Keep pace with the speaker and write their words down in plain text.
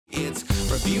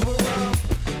Review Raw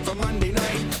for Monday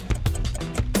night.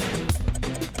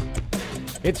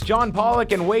 It's John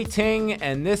Pollock and Wei Ting,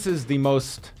 and this is the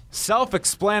most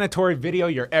self-explanatory video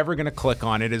you're ever going to click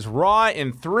on. It is Raw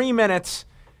in 3 minutes,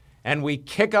 and we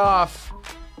kick off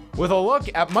with a look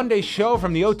at Monday's show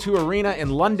from the O2 Arena in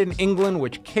London, England,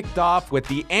 which kicked off with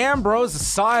the Ambrose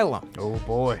Asylum. Oh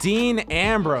boy. Dean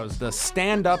Ambrose, the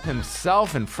stand-up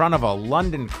himself in front of a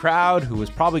London crowd who was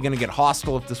probably going to get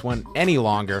hostile if this went any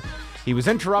longer. He was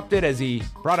interrupted as he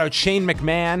brought out Shane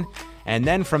McMahon, and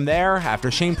then from there,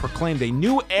 after Shane proclaimed a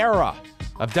new era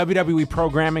of WWE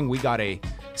programming, we got a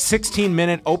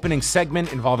 16-minute opening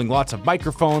segment involving lots of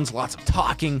microphones, lots of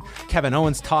talking. Kevin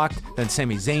Owens talked, then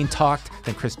Sami Zayn talked,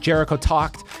 then Chris Jericho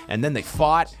talked, and then they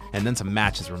fought, and then some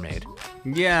matches were made.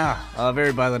 Yeah,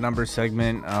 very by the numbers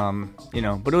segment,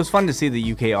 but it was fun to see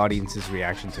the UK audience's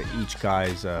reaction to each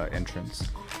guy's entrance.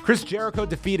 Chris Jericho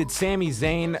defeated Sami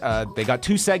Zayn. They got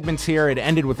 2 segments here. It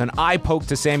ended with an eye poke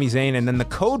to Sami Zayn, and then the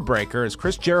code breaker as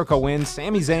Chris Jericho wins.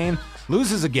 Sami Zayn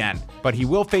loses again, but he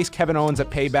will face Kevin Owens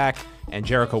at Payback, and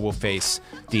Jericho will face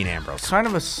Dean Ambrose. Kind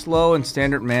of a slow and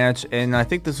standard match, and I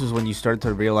think this was when you started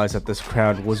to realize that this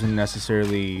crowd wasn't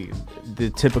necessarily the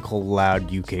typical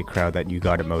loud UK crowd that you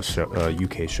got at most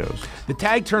UK shows. The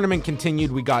tag tournament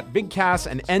continued. We got Big Cass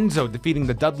and Enzo defeating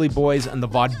the Dudley Boyz and the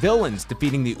Vaudevillains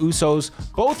defeating the Usos.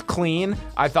 Both clean.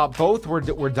 I thought both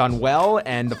were done well,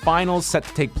 and the finals set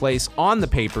to take place on the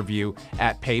pay-per-view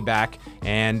at Payback,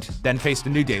 and then faced a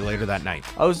New Day later that night.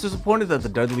 I was disappointed that the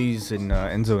Dudleys and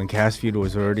Enzo and Cass feud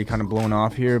was already kind of blown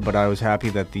off here, but I was happy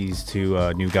that these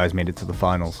two new guys made it to the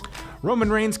finals.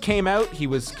 Roman Reigns came out. He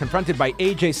was confronted by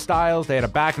AJ Styles. They had a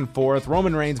back and forth.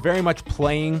 Roman Reigns very much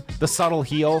playing the subtle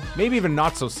heel, maybe even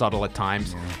not so subtle at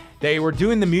times. Yeah. They were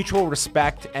doing the mutual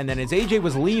respect, and then as AJ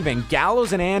was leaving,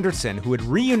 Gallows and Anderson, who had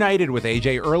reunited with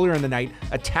AJ earlier in the night,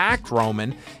 attacked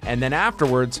Roman, and then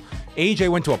afterwards, AJ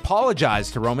went to apologize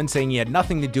to Roman, saying he had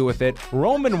nothing to do with it.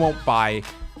 Roman won't buy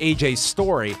AJ's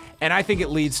story, and I think it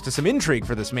leads to some intrigue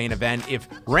for this main event if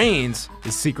Reigns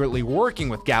is secretly working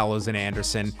with Gallows and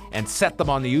Anderson and set them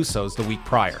on the Usos the week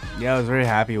prior. Yeah, I was very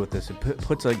happy with this. It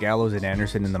puts Gallows and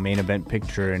Anderson in the main event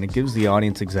picture, and it gives the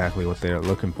audience exactly what they're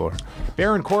looking for.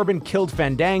 Baron Corbin killed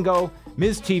Fandango.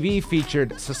 Miz TV featured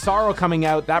Cesaro coming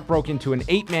out. That broke into an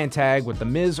 8-man tag with The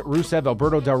Miz, Rusev,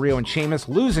 Alberto Del Rio, and Sheamus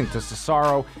losing to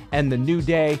Cesaro and The New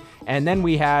Day. And then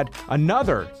we had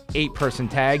another 8-person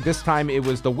tag. This time it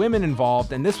was the women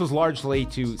involved, and this was largely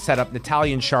to set up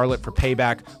Natalya and Charlotte for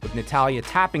Payback, with Natalya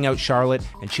tapping out Charlotte,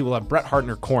 and she will have Bret Hart in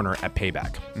her corner at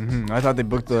Payback. I thought they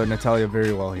booked Natalya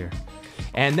very well here.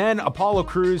 And then Apollo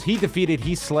Crews, he defeated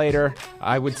Heath Slater,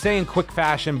 I would say in quick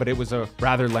fashion, but it was a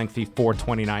rather lengthy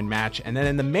 4:29 match. And then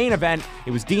in the main event,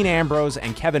 it was Dean Ambrose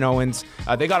and Kevin Owens.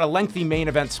 They got a lengthy main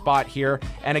event spot here.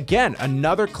 And again,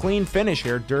 another clean finish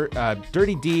here.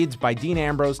 Dirty deeds by Dean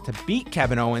Ambrose to beat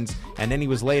Kevin Owens. And then he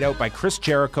was laid out by Chris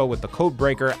Jericho with the code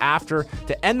breaker after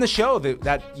to end the show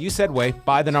that you said, Way,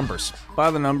 by the numbers.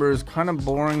 By the numbers, kind of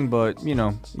boring, but,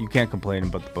 you can't complain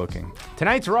about the booking.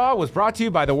 Tonight's Raw was brought to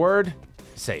you by the word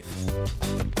safe.